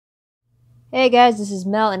Hey guys, this is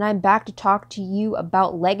Mel, and I'm back to talk to you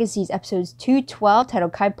about Legacies episodes 212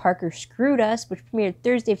 titled Kai Parker Screwed Us, which premiered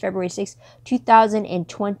Thursday, February 6,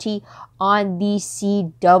 2020 on the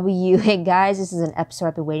CW. And guys, this is an episode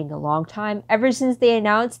I've been waiting a long time, ever since they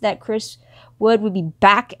announced that Chris Wood would be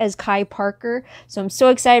back as Kai Parker. So I'm so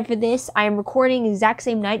excited for this. I am recording the exact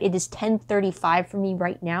same night. It is 10:35 for me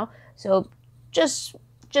right now. So just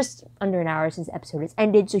under an hour since the episode has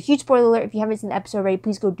ended. So huge spoiler alert. If you haven't seen the episode already,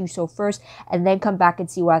 please go do so first and then come back and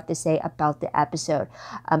see what I have to say about the episode.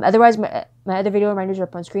 Otherwise, my other video reminders are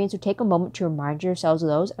up on screen, so take a moment to remind yourselves of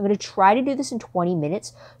those. I'm going to try to do this in 20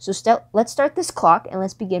 minutes. So let's start this clock and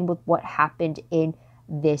let's begin with what happened in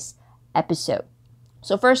this episode.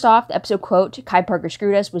 So first off, the episode quote, Kai Parker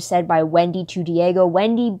screwed us, was said by Wendy to Diego.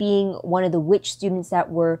 Wendy being one of the witch students that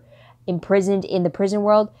were imprisoned in the prison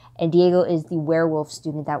world, and Diego is the werewolf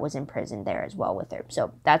student that was imprisoned there as well with her.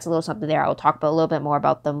 So that's a little something there. I will talk about a little bit more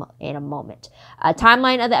about them in a moment.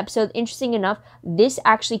 Timeline of the episode, interesting enough, this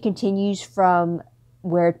actually continues from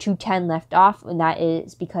where 210 left off, and that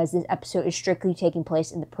is because this episode is strictly taking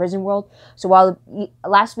place in the prison world. So while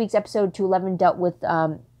last week's episode 211 dealt with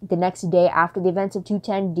the next day after the events of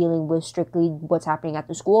 210, dealing with strictly what's happening at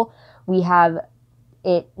the school, we have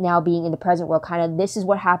it now being in the present world. Kind of this is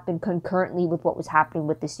what happened concurrently with what was happening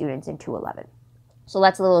with the students in 211. So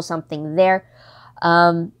that's a little something there.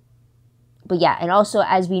 But yeah, and also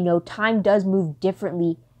as we know, time does move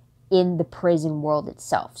differently in the prison world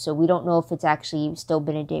itself. So we don't know if it's actually still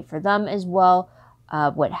been a day for them as well,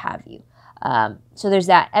 what have you. So there's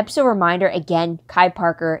that episode reminder. Again, Kai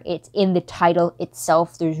Parker, it's in the title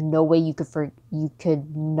itself. There's no way you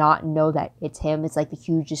could not know that it's him. It's like the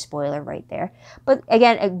hugest spoiler right there. But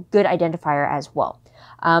again, a good identifier as well.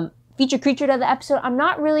 Featured creature of the episode, I'm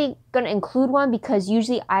not really going to include one because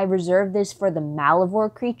usually I reserve this for the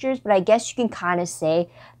Malivore creatures, but I guess you can kind of say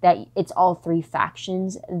that it's all three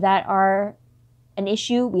factions that are an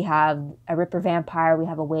issue. We have a Ripper vampire, we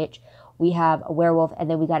have a witch, we have a werewolf, and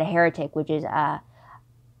then we got a heretic, which is a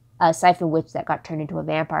siphon witch that got turned into a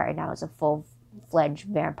vampire and now is a full-fledged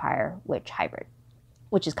vampire witch hybrid,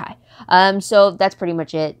 which is Kai. So that's pretty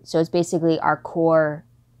much it. So it's basically our core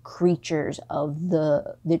creatures of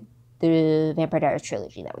the Vampire Diaries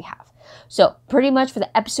trilogy that we have. So pretty much for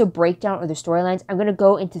the episode breakdown or the storylines, I'm going to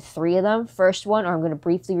go into three of them. First one, or I'm going to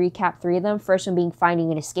briefly recap three of them. First one being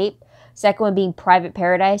Finding an Escape. Second one being Private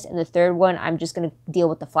Paradise. And the third one, I'm just going to deal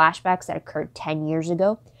with the flashbacks that occurred 10 years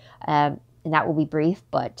ago. And that will be brief,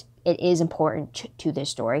 but it is important to this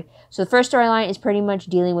story. So the first storyline is pretty much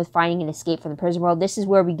dealing with finding an escape from the prison world. This is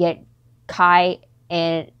where we get Kai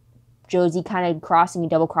and Josie kind of crossing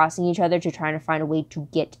and double-crossing each other to trying to find a way to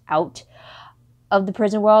get out of the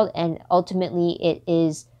prison world. And ultimately, it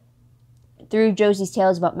is through Josie's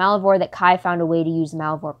tales about Malivore that Kai found a way to use the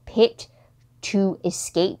Malivore pit to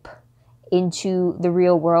escape into the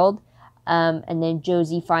real world. And then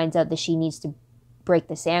Josie finds out that she needs to break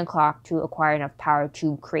the sand clock to acquire enough power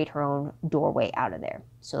to create her own doorway out of there.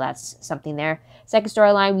 So that's something there. Second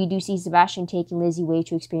storyline, we do see Sebastian taking Lizzie away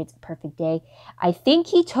to experience a perfect day. I think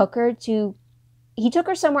he took her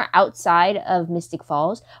somewhere outside of Mystic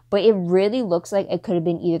Falls, but it really looks like it could have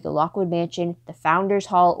been either the Lockwood Mansion, the Founders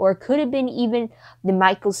Hall, or it could have been even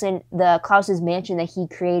the Klaus's mansion that he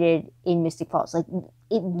created in Mystic Falls. Like,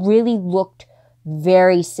 it really looked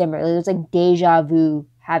very similar. It was like deja vu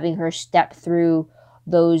having her step through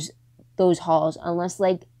those halls, unless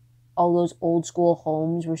like all those old school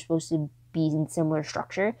homes were supposed to be in similar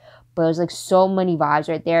structure. But it was like so many vibes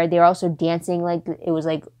right there. They were also dancing like it was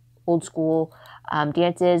like old school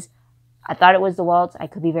dances. I thought it was the waltz. I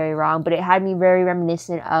could be very wrong, but it had me very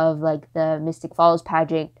reminiscent of like the Mystic Falls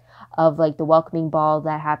pageant, of like the welcoming ball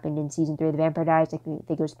that happened in season 3 of the Vampire Diaries. I think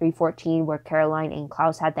it was 314, where Caroline and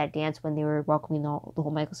Klaus had that dance when they were welcoming the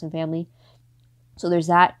whole Michelson family. So there's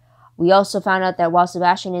that. We also found out that while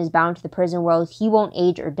Sebastian is bound to the prison world, he won't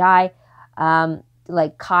age or die.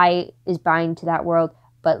 Like Kai is bound to that world,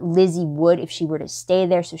 but Lizzie would if she were to stay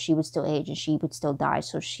there, so she would still age and she would still die,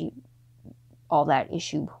 so all that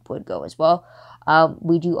issue would go as well.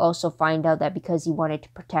 We do also find out that because he wanted to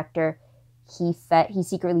protect her, he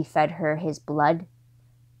secretly fed her his blood.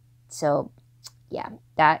 So yeah,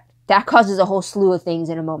 that causes a whole slew of things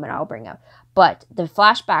in a moment I'll bring up. But the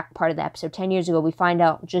flashback part of the episode, 10 years ago, we find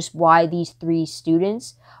out just why these three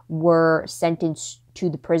students were sentenced to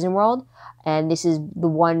the prison world. And this is the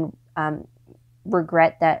one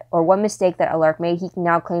one mistake that Alark made. He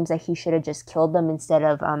now claims that he should have just killed them instead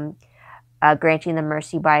of granting them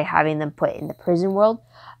mercy by having them put in the prison world.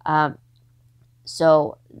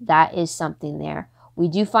 So that is something there. We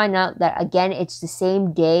do find out that, again, it's the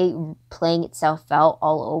same day playing itself out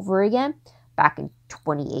all over again. back in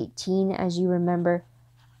 2018, as you remember.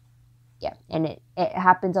 Yeah, and it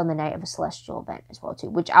happens on the night of a celestial event as well,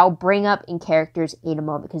 too, which I'll bring up in characters in a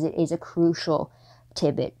moment because it is a crucial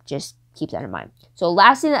tidbit. Just keep that in mind. So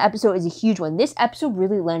last in the episode is a huge one. This episode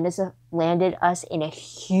really landed us in a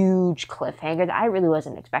huge cliffhanger that I really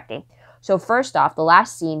wasn't expecting. So first off, the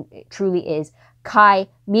last scene truly is Kai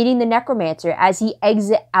meeting the necromancer. As he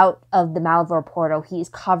exits out of the Malvor portal, he is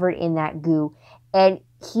covered in that goo, and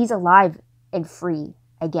he's alive and free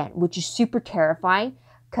again, which is super terrifying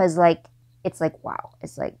because, like, it's like, wow.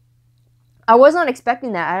 It's like, I was not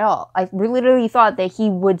expecting that at all. I literally thought that he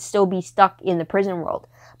would still be stuck in the prison world,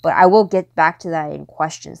 but I will get back to that in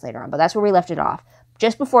questions later on, but that's where we left it off.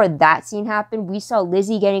 Just before that scene happened, we saw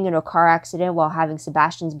Lizzie getting in a car accident while having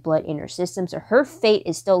Sebastian's blood in her system. So her fate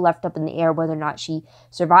is still left up in the air, whether or not she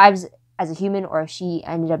survives as a human or if she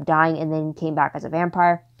ended up dying and then came back as a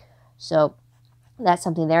vampire. So that's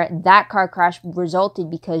something there. That car crash resulted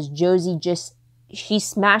because Josie she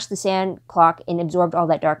smashed the sand clock and absorbed all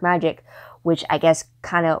that dark magic, which I guess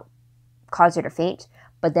kind of caused her to faint.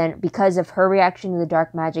 But then because of her reaction to the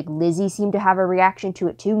dark magic, Lizzie seemed to have a reaction to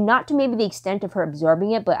it too. Not to maybe the extent of her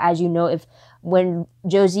absorbing it, but as you know, when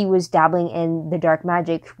Josie was dabbling in the dark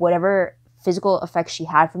magic, whatever physical effects she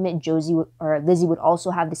had from it, Lizzie would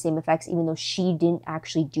also have the same effects, even though she didn't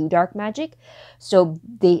actually do dark magic. So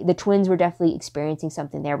the twins were definitely experiencing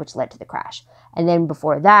something there, which led to the crash. And then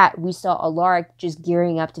before that, we saw Alaric just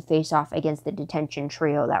gearing up to face off against the detention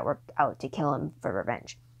trio that were out to kill him for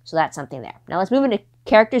revenge. So that's something there. Now let's move into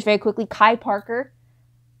characters very quickly. Kai Parker.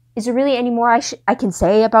 Is there really any more I can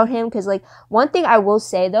say about him? Because, like, one thing I will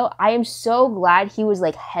say, though, I am so glad he was,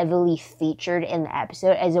 like, heavily featured in the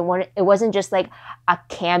episode, as it wasn't just, like, a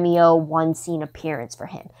cameo one-scene appearance for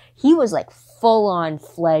him. He was, like, full-on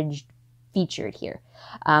fledged featured here.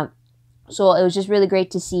 So it was just really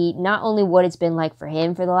great to see not only what it's been like for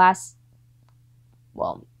him for the last,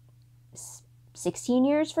 16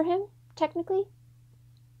 years for him, technically.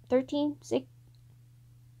 13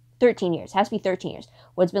 years. It has to be 13 years.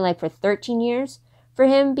 What it's been like for 13 years for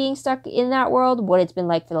him being stuck in that world. What it's been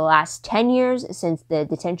like for the last 10 years since the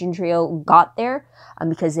detention trio got there.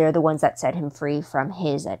 Because they're the ones that set him free from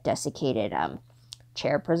his desiccated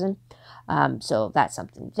chair prison. So that's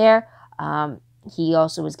something there. He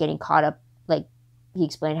also was getting caught up. Like, he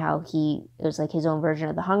explained how it was like his own version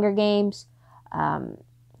of the Hunger Games.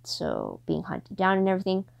 So being hunted down and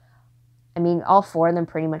everything. I mean, all four of them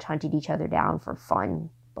pretty much hunted each other down for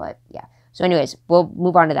fun. But yeah. So anyways, we'll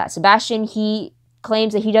move on to that. Sebastian, he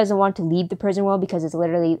claims that he doesn't want to leave the prison world because it's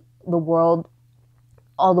literally all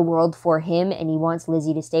the world for him, and he wants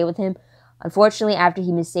Lizzie to stay with him. Unfortunately, after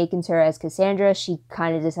he mistakes her as Cassandra, she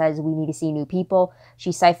kind of decides we need to see new people.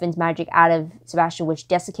 She siphons magic out of Sebastian, which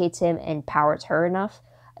desiccates him and powers her enough,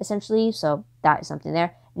 essentially. So that is something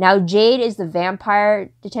there. Now, Jade is the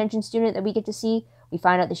vampire detention student that we get to see. We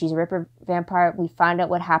find out that she's a Ripper vampire. We find out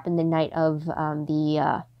what happened the night of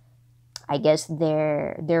I guess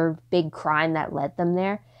their big crime that led them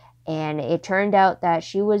there. And it turned out that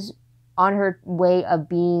she was on her way of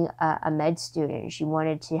being a med student. She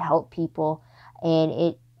wanted to help people.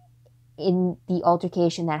 And in the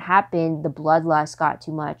altercation that happened, the bloodlust got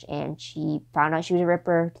too much. And she found out she was a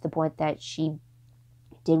Ripper to the point that she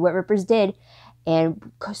did what Rippers did.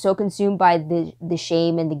 And so consumed by the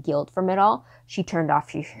shame and the guilt from it all, she turned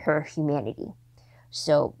off her humanity.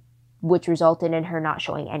 So, which resulted in her not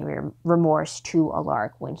showing any remorse to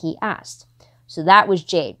Alaric when he asked. So that was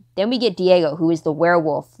Jade. Then we get Diego, who is the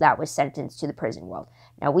werewolf that was sentenced to the prison world.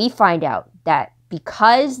 Now we find out that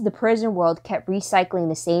because the prison world kept recycling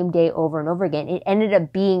the same day over and over again, it ended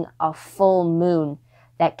up being a full moon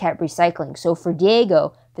that kept recycling. So for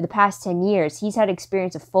Diego, for the past 10 years, he's had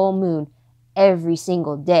experience of full moon every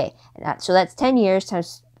single day. So that's 10 years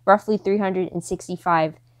times roughly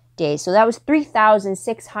 365 days. So that was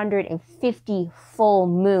 3,650 full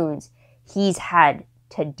moons he's had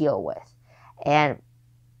to deal with. And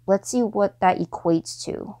let's see what that equates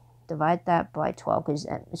to. Divide that by 12, because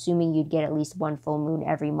I'm assuming you'd get at least one full moon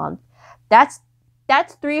every month. That's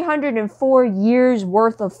 304 years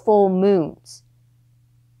worth of full moons.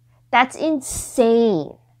 That's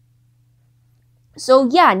insane. So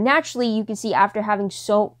yeah, naturally you can see after having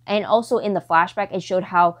and also in the flashback, it showed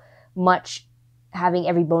how much having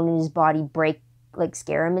every bone in his body break, like,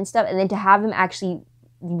 scare him and stuff. And then to have him actually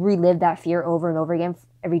relive that fear over and over again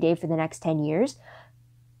every day for the next 10 years,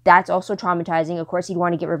 that's also traumatizing. Of course, he'd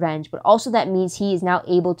want to get revenge, but also that means he is now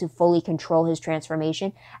able to fully control his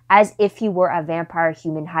transformation as if he were a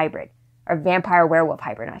vampire-human hybrid. Or vampire-werewolf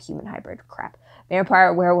hybrid, not human hybrid, crap.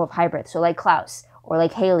 Vampire-werewolf hybrid. So like Klaus, or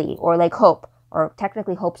like Haley, or like Hope, or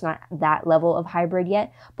technically Hope's not that level of hybrid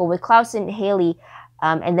yet, but with Klaus and Haley,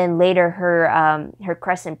 and then later her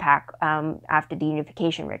Crescent Pack after the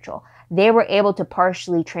unification ritual, they were able to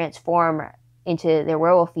partially transform into their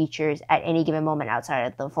werewolf features at any given moment outside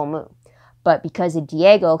of the full moon. But because of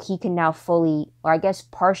Diego, he can now fully, or I guess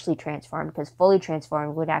partially transform, because fully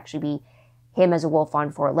transformed would actually be him as a wolf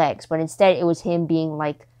on 4 legs. But instead, it was him being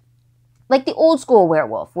like the old school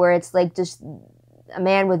werewolf, where it's like just a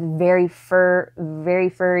man with very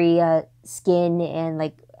furry skin and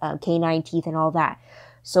like canine teeth and all that.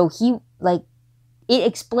 So he, like, it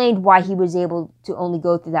explained why he was able to only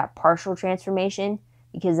go through that partial transformation,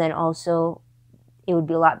 because then also it would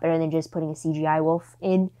be a lot better than just putting a CGI wolf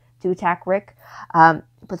in to attack Rick.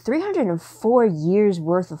 But 304 years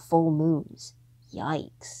worth of full moons.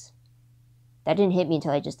 Yikes. That didn't hit me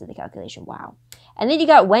until I just did the calculation. Wow. And then you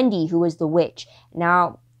got Wendy, who was the witch.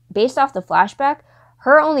 Now, based off the flashback,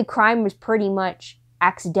 her only crime was pretty much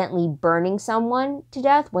accidentally burning someone to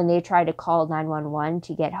death when they tried to call 911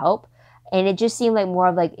 to get help. And it just seemed like more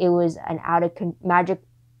of like it was an magic.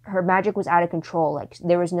 Her magic was out of control. Like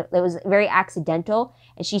it was very accidental,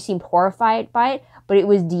 and she seemed horrified by it. But it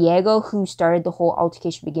was Diego who started the whole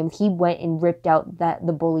altercation to begin with. He went and ripped out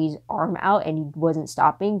the bully's arm out, and he wasn't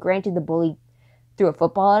stopping. Granted, the bully threw a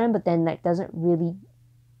football at him, but then that doesn't really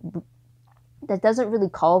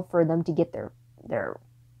call for them to get their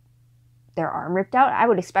arm ripped out. I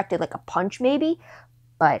would expect it like a punch maybe,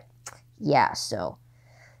 but yeah. So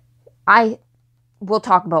we'll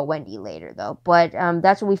talk about Wendy later, though. But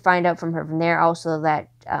that's what we find out from her from there. Also, that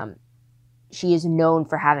she is known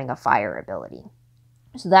for having a fire ability.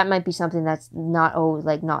 So that might be something that's not always,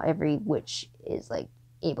 like, not every witch is, like,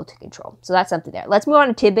 able to control. So that's something there. Let's move on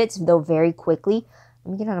to tidbits, though, very quickly.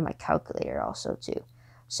 Let me get out of my calculator also, too.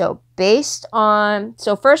 So first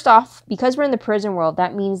off, because we're in the prison world,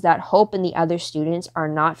 that means that Hope and the other students are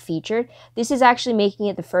not featured. This is actually making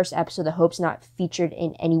it the first episode that Hope's not featured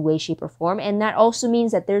in any way, shape, or form. And that also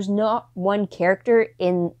means that there's not one character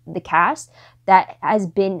in the cast that has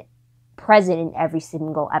been present in every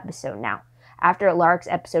single episode now. After Lark's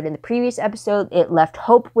episode in the previous episode, it left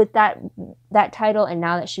Hope with that title, and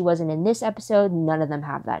now that she wasn't in this episode, none of them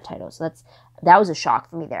have that title. So that was a shock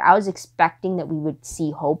for me there. I was expecting that we would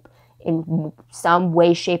see Hope in some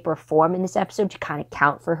way, shape, or form in this episode to kind of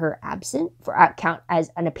count for her count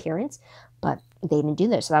as an appearance, but they didn't do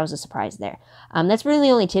this, so that was a surprise there. That's really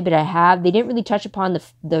the only tidbit I have. They didn't really touch upon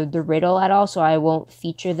the riddle at all, so I won't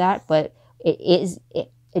feature that, but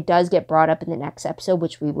it does get brought up in the next episode,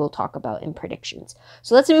 which we will talk about in predictions.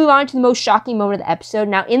 So let's move on to the most shocking moment of the episode.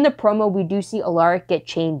 Now, in the promo, we do see Alaric get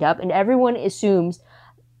chained up, and everyone assumes,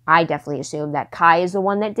 I definitely assume, that Kai is the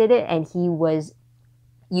one that did it, and he was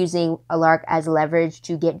using Alaric as leverage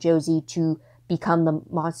to get Josie to become the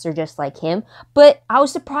monster just like him. But I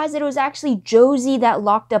was surprised that it was actually Josie that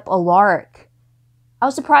locked up Alaric. I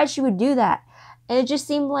was surprised she would do that. And it just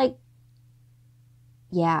seemed like,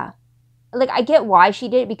 yeah. Like, I get why she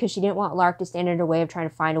did it, because she didn't want Lark to stand in her way of trying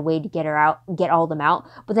to find a way to get her out, get all of them out.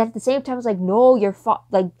 But then at the same time, it's like, no,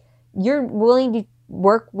 you're willing to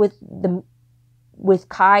work with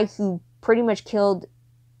Kai, who pretty much killed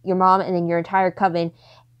your mom and then your entire coven,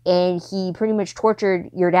 and he pretty much tortured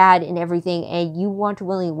your dad and everything, and you want to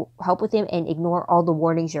willingly help with him and ignore all the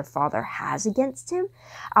warnings your father has against him.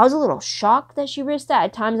 I was a little shocked that she risked that.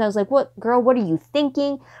 At times I was like, what, girl, what are you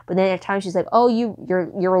thinking? But then at times she's like, oh,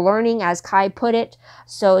 you're learning, as Kai put it.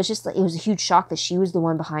 So it's just like, it was a huge shock that she was the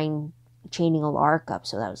one behind chaining Alaric up.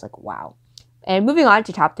 So that was like, wow. And moving on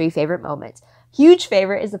to top 3 favorite moments. Huge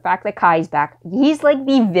favorite is the fact that Kai's back. He's like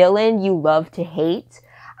the villain you love to hate.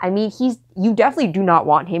 I mean, you definitely do not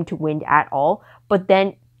want him to win at all, but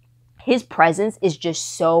then his presence is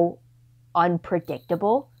just so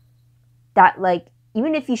unpredictable that, like,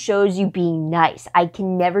 even if he shows you being nice, I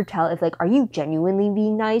can never tell if, like, are you genuinely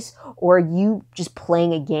being nice, or are you just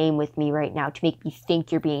playing a game with me right now to make me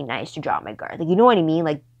think you're being nice to drop my guard? Like, you know what I mean?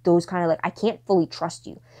 Like, those kind of, like, I can't fully trust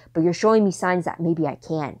you, but you're showing me signs that maybe I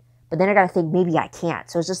can. But then I gotta think maybe I can't.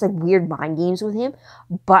 So it's just, like, weird mind games with him.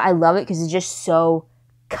 But I love it because it's just so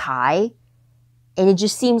Kai, and it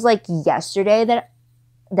just seems like yesterday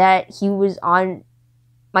that he was on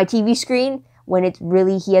my TV screen, when it's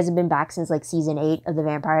really, he hasn't been back since like season 8 of the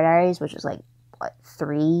Vampire Diaries, which was like, what,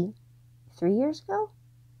 3 years ago?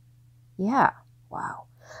 Yeah. Wow.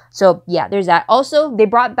 So yeah, there's that. Also, they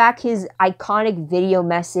brought back his iconic video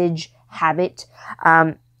message habit,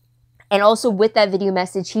 and also with that video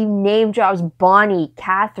message, he name drops Bonnie,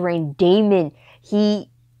 Catherine, Damon. He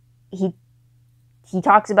he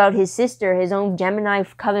talks about his sister, his own Gemini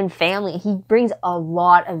Coven family. He brings a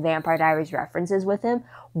lot of Vampire Diaries references with him,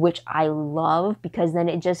 which I love, because then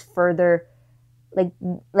it just further, like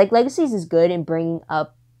Legacies is good in bringing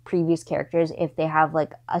up previous characters if they have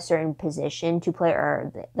like a certain position to play,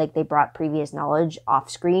 or like they brought previous knowledge off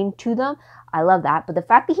screen to them. I love that. But the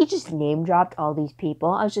fact that he just name dropped all these people,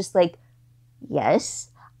 I was just like, yes,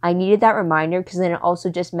 I needed that reminder, because then it also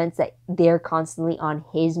just meant that they're constantly on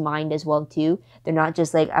his mind as well too. They're not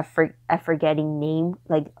just like a forgetting name,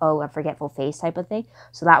 like, oh, a forgetful face type of thing.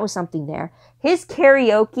 So that was something there. His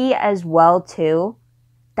karaoke as well too,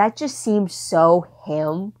 that just seemed so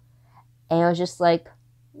him. And I was just like,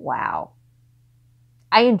 wow.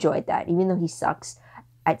 I enjoyed that, even though he sucks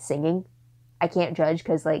at singing. I can't judge,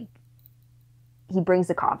 because like he brings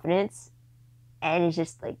the confidence, and it's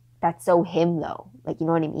just like, that's so him though, like, you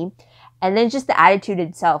know what I mean? And then just the attitude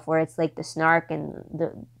itself, where it's like the snark and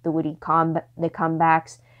the witty the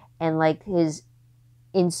comebacks, and like his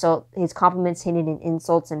compliments hidden in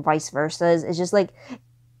insults and vice versa. It's just like,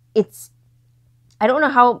 it's, I don't know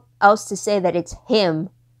how else to say that it's him,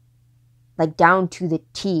 like down to the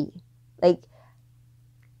T. Like,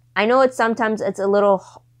 I know sometimes it's a little,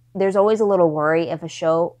 there's always a little worry if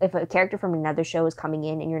a character from another show is coming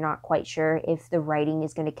in and you're not quite sure if the writing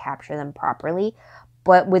is going to capture them properly.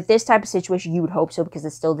 But with this type of situation, you would hope so, because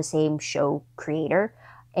it's still the same show creator.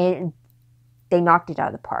 And they knocked it out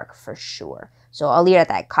of the park for sure. So I'll leave it at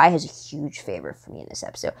that. Kai has a huge favorite for me in this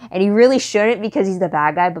episode. And he really shouldn't, because he's the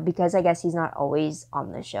bad guy. But because I guess he's not always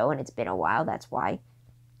on the show and it's been a while, that's why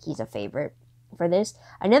he's a favorite for this.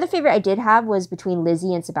 Another favorite I did have was between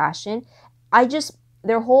Lizzie and Sebastian.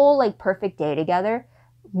 Their whole like perfect day together.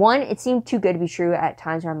 One, it seemed too good to be true at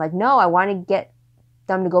times where I'm like, no, I want to get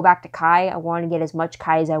them to go back to Kai. I want to get as much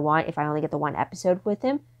Kai as I want if I only get the one episode with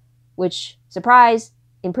him. Which, surprise,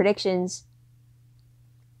 in predictions,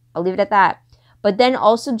 I'll leave it at that. But then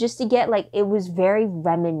also just to get, like, it was very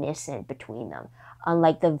reminiscent between them,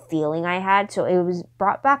 unlike the feeling I had. So it was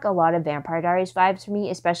brought back a lot of Vampire Diaries vibes for me,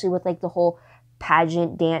 especially with like the whole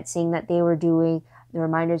pageant dancing that they were doing. The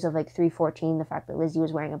reminders of like 314, the fact that Lizzie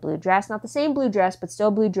was wearing a blue dress, not the same blue dress, but still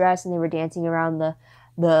a blue dress, and they were dancing around the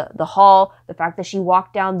hall. The fact that she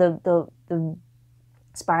walked down the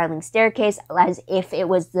spiraling staircase as if it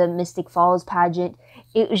was the Mystic Falls pageant.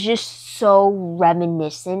 It was just so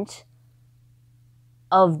reminiscent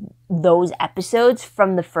of those episodes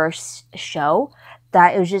from the first show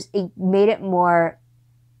that it made it more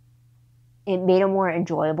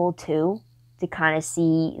enjoyable too, to kind of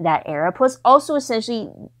see that era. Plus, also,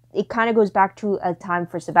 essentially, it kind of goes back to a time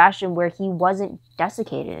for Sebastian where he wasn't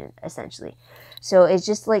desiccated, essentially. So it's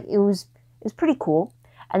just like, it was pretty cool.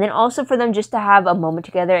 And then also for them just to have a moment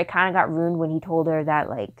together, it kind of got ruined when he told her that,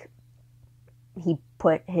 like, he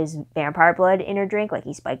put his vampire blood in her drink, like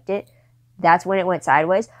he spiked it. That's when it went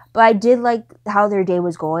sideways. But I did like how their day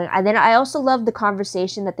was going. And then I also loved the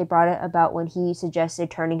conversation that they brought up about when he suggested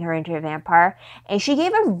turning her into a vampire. And she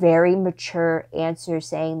gave a very mature answer,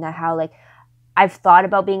 saying that how, like, I've thought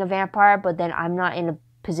about being a vampire, but then I'm not in a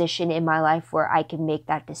position in my life where I can make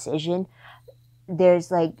that decision.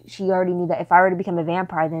 There's like, she already knew that if I were to become a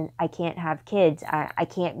vampire, then I can't have kids. I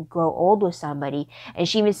can't grow old with somebody. And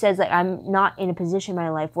she even says, like, I'm not in a position in my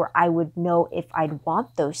life where I would know if I'd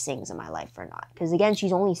want those things in my life or not. Because again,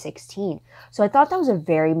 she's only 16. So I thought that was a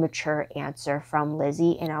very mature answer from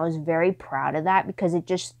Lizzie. And I was very proud of that, because it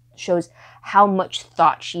just shows how much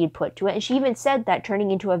thought she had put to it. And she even said that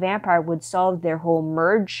turning into a vampire would solve their whole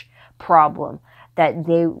merge problem that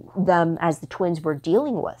them as the twins were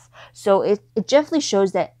dealing with. So it definitely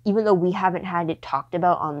shows that even though we haven't had it talked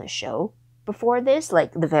about on the show before this,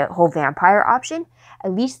 like the whole vampire option,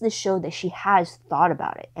 at least this showed that she has thought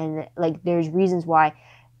about it. And like, there's reasons why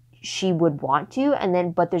she would want to, and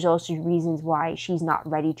then, but there's also reasons why she's not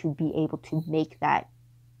ready to be able to make that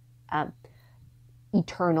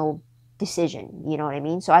eternal decision. You know what I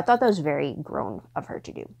mean? So I thought that was very grown of her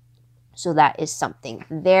to do. So that is something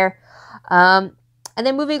there. And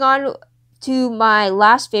then moving on to my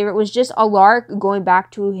last favorite was just Alark going back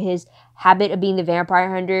to his habit of being the vampire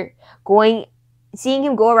hunter, seeing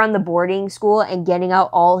him go around the boarding school and getting out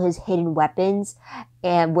all his hidden weapons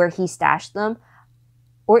and where he stashed them.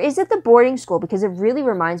 Or is it the boarding school? Because it really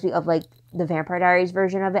reminds me of like the Vampire Diaries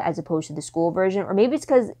version of it as opposed to the school version. Or maybe it's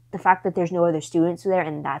because the fact that there's no other students there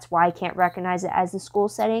and that's why I can't recognize it as the school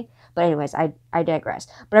setting. But anyways, I digress.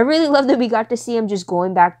 But I really love that we got to see him just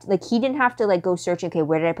going back. Like, he didn't have to like go searching, okay,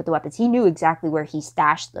 where did I put the weapons? He knew exactly where he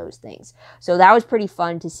stashed those things. So that was pretty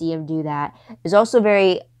fun to see him do that. It was also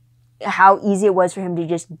very how easy it was for him to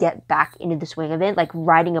just get back into the swing of it, like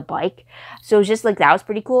riding a bike. So it's just like, that was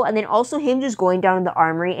pretty cool. And then also him just going down to the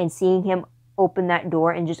armory and seeing him open that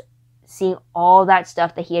door and just seeing all that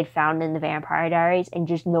stuff that he had found in the Vampire Diaries and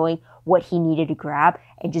just knowing what he needed to grab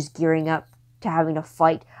and just gearing up to having to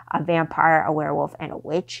fight a vampire, a werewolf, and a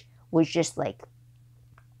witch was just like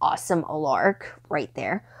awesome Alaric right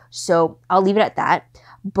there. So I'll leave it at that.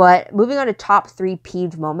 But moving on to top 3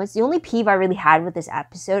 peeved moments. The only peeve I really had with this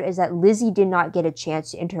episode is that Lizzie did not get a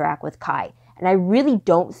chance to interact with Kai. And I really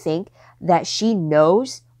don't think that she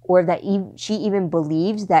knows or that she even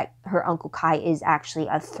believes that her Uncle Kai is actually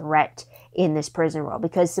a threat in this prison world.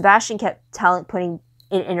 Because Sebastian kept putting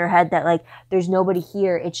it in her head that, like, there's nobody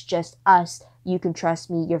here. It's just us. You can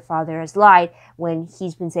trust me. Your father has lied, when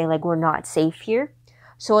he's been saying, like, we're not safe here.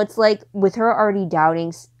 So it's like, with her already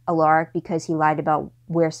doubting Alaric because he lied about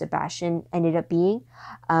where Sebastian ended up being,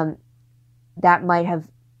 that might have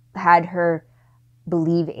had her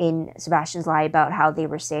believe in Sebastian's lie about how they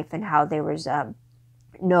were safe and how there was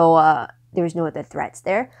no other threats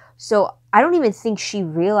there. So I don't even think she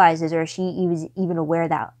realizes, or she was even aware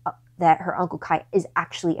that her Uncle Kai is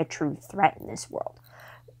actually a true threat in this world.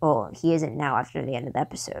 Well, he isn't now after the end of the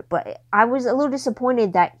episode, but I was a little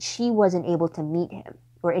disappointed that she wasn't able to meet him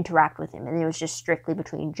or interact with him, and it was just strictly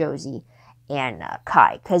between Josie and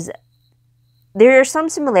Kai, because there are some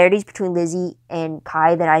similarities between Lizzie and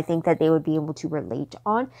Kai that I think that they would be able to relate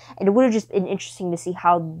on, and it would have just been interesting to see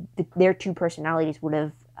how their two personalities would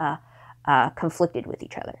have conflicted with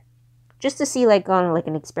each other, just to see, like, on like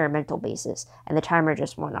an experimental basis. And the timer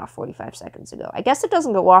just went off 45 seconds ago. I guess it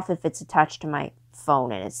doesn't go off if it's attached to my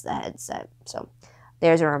phone and it's the headset, so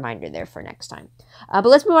there's a reminder there for next time. But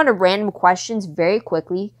let's move on to random questions very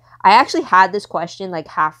quickly. I actually had this question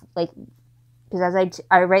because as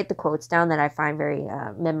I write the quotes down that I find very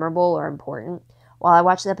memorable or important while I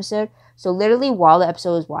watch the episode. So literally while the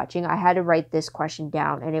episode was watching, I had to write this question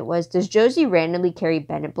down, and it was, does Josie randomly carry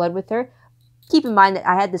Bennett blood with her? Keep in mind that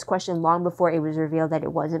I had this question long before it was revealed that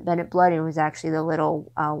it wasn't Bennett blood, and it was actually the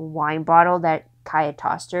little wine bottle that Kai had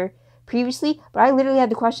tossed her previously. But I literally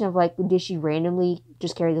had the question of, like, did she randomly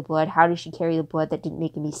just carry the blood? How did she carry the blood? That didn't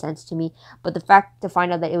make any sense to me. But the fact to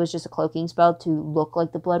find out that it was just a cloaking spell to look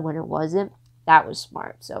like the blood when it wasn't, that was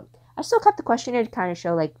smart. So I still kept the question in to kind of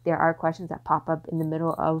show, like, there are questions that pop up in the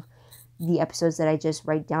middle of the episodes that I just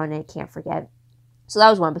write down and I can't forget. So that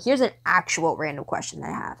was one. But here's an actual random question that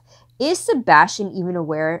I have. Is Sebastian even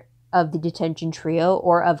aware of the detention trio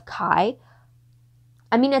or of Kai?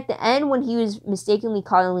 I mean, at the end when he was mistakenly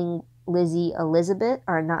calling Lizzie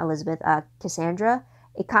Cassandra,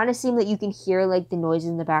 it kind of seemed that you can hear, like, the noises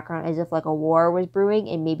in the background as if, like, a war was brewing,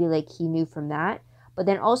 and maybe, like, he knew from that. But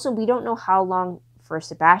then also, we don't know how long for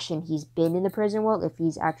Sebastian he's been in the prison world, if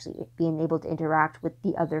he's actually being able to interact with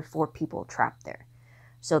the other 4 people trapped there.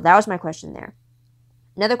 So that was my question there.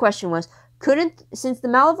 Another question was, since the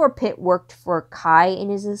Malivore pit worked for Kai in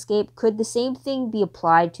his escape, could the same thing be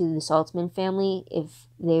applied to the Saltzman family if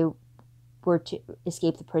they were to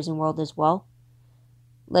escape the prison world as well?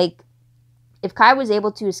 Like, if Kai was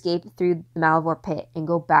able to escape through the Malivore pit and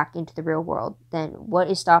go back into the real world, then what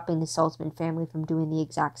is stopping the Saltzman family from doing the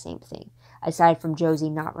exact same thing, aside from Josie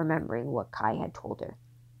not remembering what Kai had told her,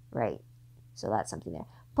 right? So that's something there.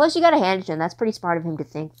 Plus, you gotta hand it to him. That's pretty smart of him to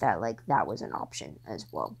think that, like, that was an option as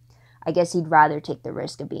well. I guess he'd rather take the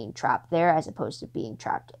risk of being trapped there as opposed to being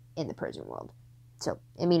trapped in the prison world. So,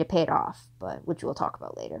 I mean, it paid off, but which we'll talk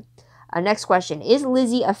about later. Next question. Is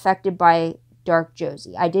Lizzie affected by Dark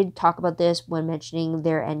Josie? I did talk about this when mentioning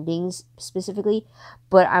their endings specifically,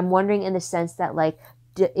 but I'm wondering in the sense that, like,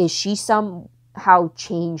 is she somehow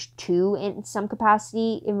changed too in some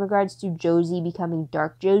capacity in regards to Josie becoming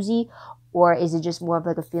Dark Josie? Or is it just more of,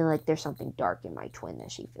 like, a feeling like there's something dark in my twin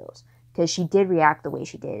that she feels? Because she did react the way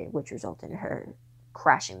she did, which resulted in her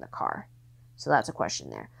crashing the car. So that's a question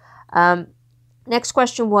there. Next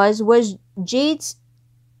question was Jade's,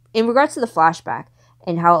 in regards to the flashback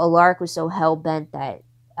and how Alaric was so hell-bent that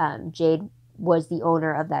Jade was the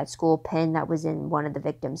owner of that school pin that was in one of the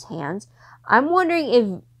victims' hands. I'm wondering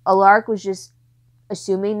if Alaric was just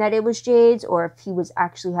assuming that it was Jade's, or if he was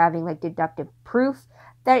actually having, like, deductive proof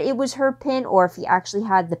that it was her pin, or if he actually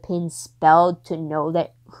had the pin spelled to know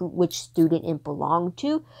that which student it belonged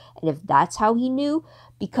to, and if that's how he knew.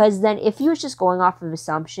 Because then if he was just going off of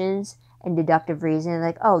assumptions and deductive reason,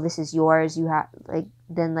 like, oh, this is yours, you have, like,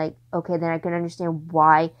 then, like, okay, then I can understand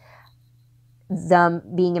why them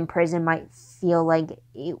being in prison might feel like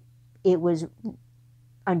it was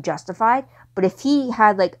unjustified. But if he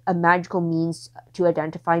had, like, a magical means to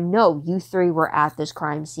identify, no, you 3 were at this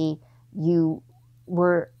crime scene, you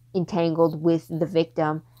were entangled with the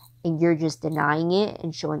victim, and you're just denying it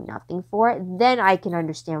and showing nothing for it, then I can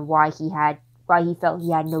understand why he felt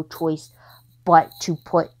he had no choice but to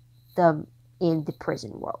put them in the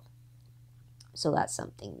prison world. So that's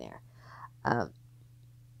something there.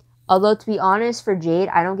 Although, to be honest, for Jade,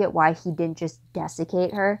 I don't get why he didn't just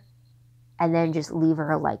desiccate her and then just leave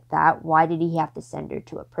her like that. Why did he have to send her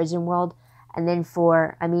to a prison world? And then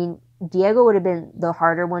Diego would have been the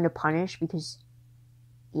harder one to punish because,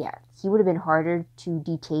 yeah, he would have been harder to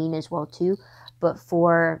detain as well too. But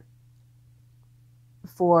for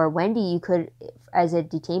Wendy, you could, as a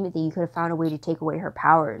detainment thing, you could have found a way to take away her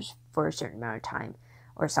powers for a certain amount of time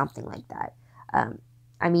or something like that.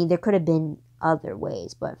 There could have been other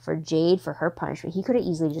ways, but for Jade, for her punishment, he could have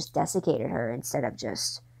easily just desiccated her instead of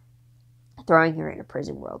just throwing her in a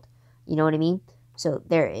prison world. You know what I mean? So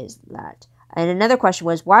there is that. And another question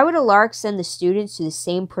was, why would Alaric send the students to the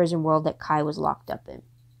same prison world that Kai was locked up in?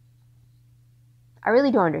 I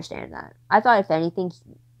really don't understand that. I thought, if anything,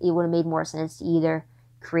 it would have made more sense to either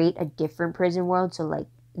create a different prison world, so like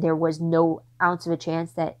there was no ounce of a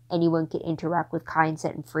chance that anyone could interact with Kai and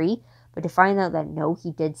set him free. But to find out that no,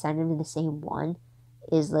 he did send him to the same one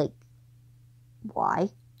is like, why?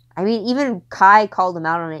 I mean, even Kai called him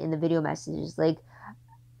out on it in the video messages. Like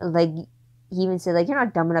he even said, like, you're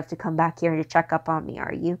not dumb enough to come back here and to check up on me,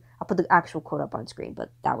 are you? I'll put the actual quote up on screen,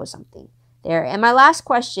 but that was something there. And my last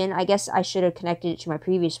question, I guess I should have connected it to my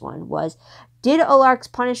previous one, was, did Alaric's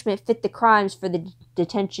punishment fit the crimes for the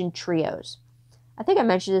detention trios? I think I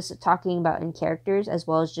mentioned this talking about in characters as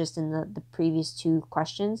well as just in the previous two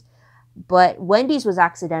questions. But Wendy's was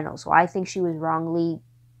accidental, so I think she was wrongly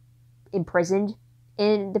imprisoned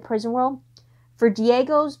in the prison world. For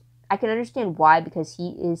Diego's, I can understand why, because he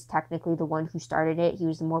is technically the one who started it. He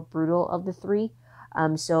was the more brutal of the three.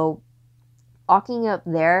 So locking up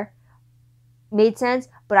there made sense,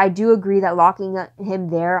 but I do agree that locking him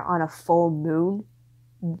there on a full moon,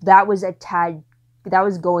 that was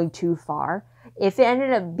going too far. If it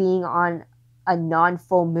ended up being on a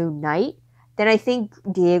non-full moon night, then I think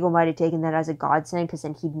Diego might have taken that as a godsend, because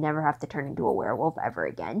then he'd never have to turn into a werewolf ever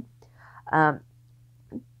again.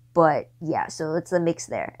 But yeah, so it's the mix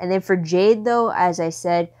there. And then for Jade, though, as I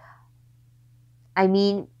said,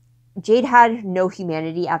 Jade had no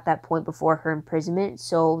humanity at that point before her imprisonment.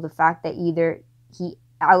 So the fact that either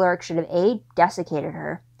Alaric should have A, desiccated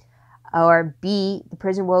her, or B, the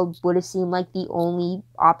prison world would have seemed like the only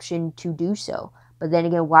option to do so. But then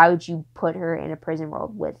again, why would you put her in a prison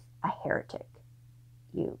world with a heretic?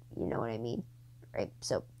 You know what I mean, right?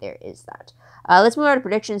 So there is that. Let's move on to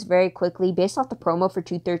predictions very quickly. Based off the promo for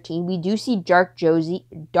 213, we do see Dark Josie,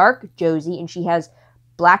 and she has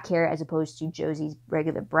black hair as opposed to Josie's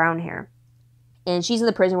regular brown hair. And she's in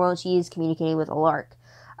the prison world, and she is communicating with Alaric.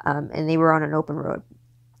 And they were on an open road.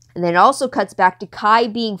 And then it also cuts back to Kai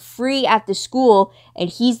being free at the school, and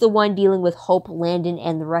he's the one dealing with Hope, Landon,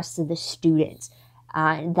 and the rest of the students.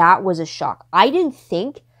 And that was a shock. I didn't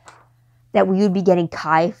think that we would be getting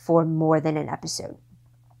Kai for more than an episode.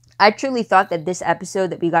 I truly thought that this episode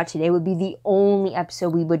that we got today would be the only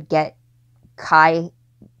episode we would get Kai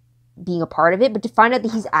being a part of it, but to find out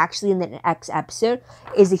that he's actually in the next episode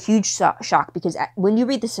is a huge shock, because when you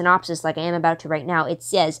read the synopsis, like I am about to right now, it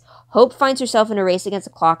says, Hope finds herself in a race against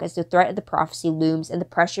the clock as the threat of the prophecy looms and the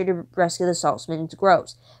pressure to rescue the Saltzmans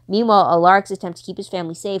grows. Meanwhile, Alaric's attempt to keep his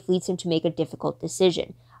family safe leads him to make a difficult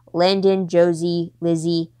decision. Landon, Josie,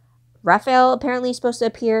 Lizzie, Raphael apparently is supposed to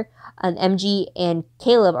appear, and MG and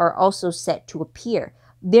Caleb are also set to appear.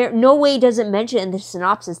 No way does it mention in the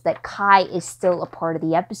synopsis that Kai is still a part of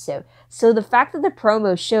the episode. So the fact that the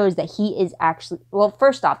promo shows that he is actually, well,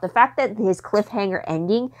 first off, the fact that his cliffhanger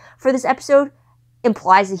ending for this episode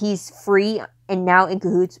implies that he's free and now in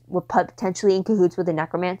cahoots, potentially in cahoots with the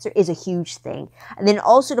necromancer, is a huge thing. And then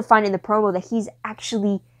also to find in the promo that he's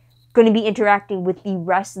actually going to be interacting with the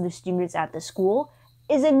rest of the students at the school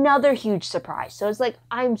is another huge surprise. So it's like,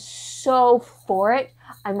 I'm so for it.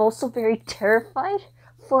 I'm also very terrified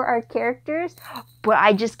for our characters, but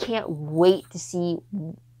I just can't wait to see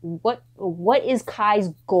what is Kai's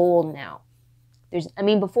goal now.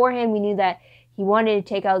 Beforehand we knew that he wanted to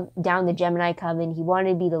take down the Gemini Coven, he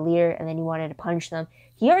wanted to be the leader, and then he wanted to punch them.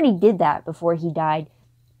 He already did that before he died,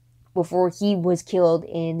 before he was killed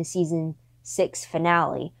in the season 6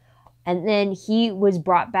 finale. And then he was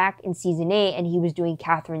brought back in season 8, and he was doing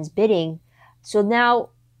Catherine's bidding. So now,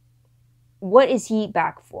 what is he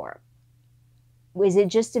back for? Is it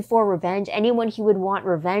just for revenge? Anyone he would want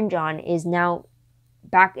revenge on is now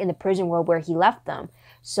back in the prison world where he left them.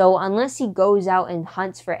 So unless he goes out and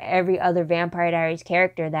hunts for every other Vampire Diaries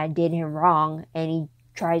character that did him wrong, and he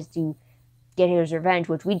tries to get his revenge,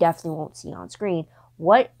 which we definitely won't see on screen,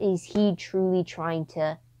 What is he truly trying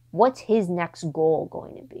to, what's his next goal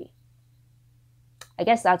going to be? I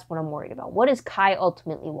guess that's what I'm worried about. What does Kai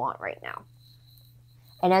ultimately want right now?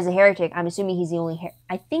 And as a heretic, I'm assuming he's the only,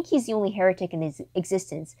 I think he's the only heretic in his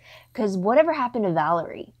existence. Because whatever happened to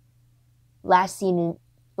Valerie last seen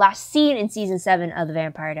in season 7 of The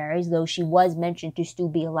Vampire Diaries, though she was mentioned to still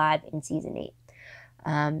be alive in season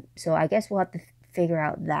 8. So I guess we'll have to figure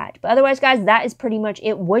out that. But otherwise, guys, that is pretty much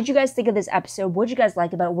it. What did you guys think of this episode? What did you guys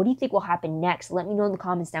like about it? What do you think will happen next? Let me know in the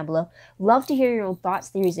comments down below. Love to hear your own thoughts,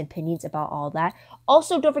 theories, and opinions about all that.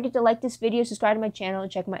 Also, don't forget to like this video, subscribe to my channel,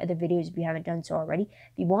 and check my other videos if you haven't done so already.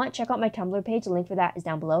 If you want, check out my Tumblr page. The link for that is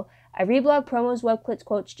down below. I reblog promos, web clips,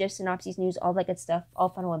 quotes, gifs, synopses, news, all that good stuff, all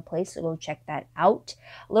fun in one place, so go check that out.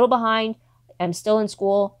 A little behind. I'm still in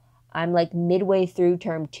school. I'm like midway through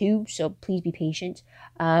term 2, so please be patient.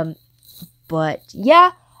 But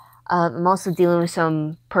yeah, I'm also dealing with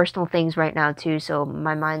some personal things right now too, so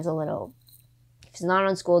my mind's a little, if it's not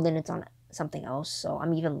on school, then it's on something else. So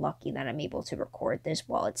I'm even lucky that I'm able to record this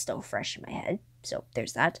while it's still fresh in my head. So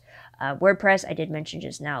there's that. WordPress, I did mention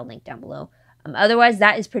just now, link down below. Otherwise,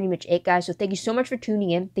 that is pretty much it, guys. So thank you so much for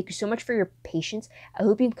tuning in. Thank you so much for your patience. I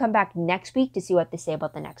hope you can come back next week to see what they say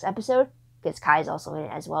about the next episode, because Kai is also in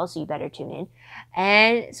it as well, so you better tune in.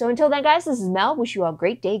 And so until then, guys, this is Mel. Wish you all a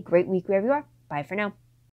great day, great week wherever you are. Bye for now.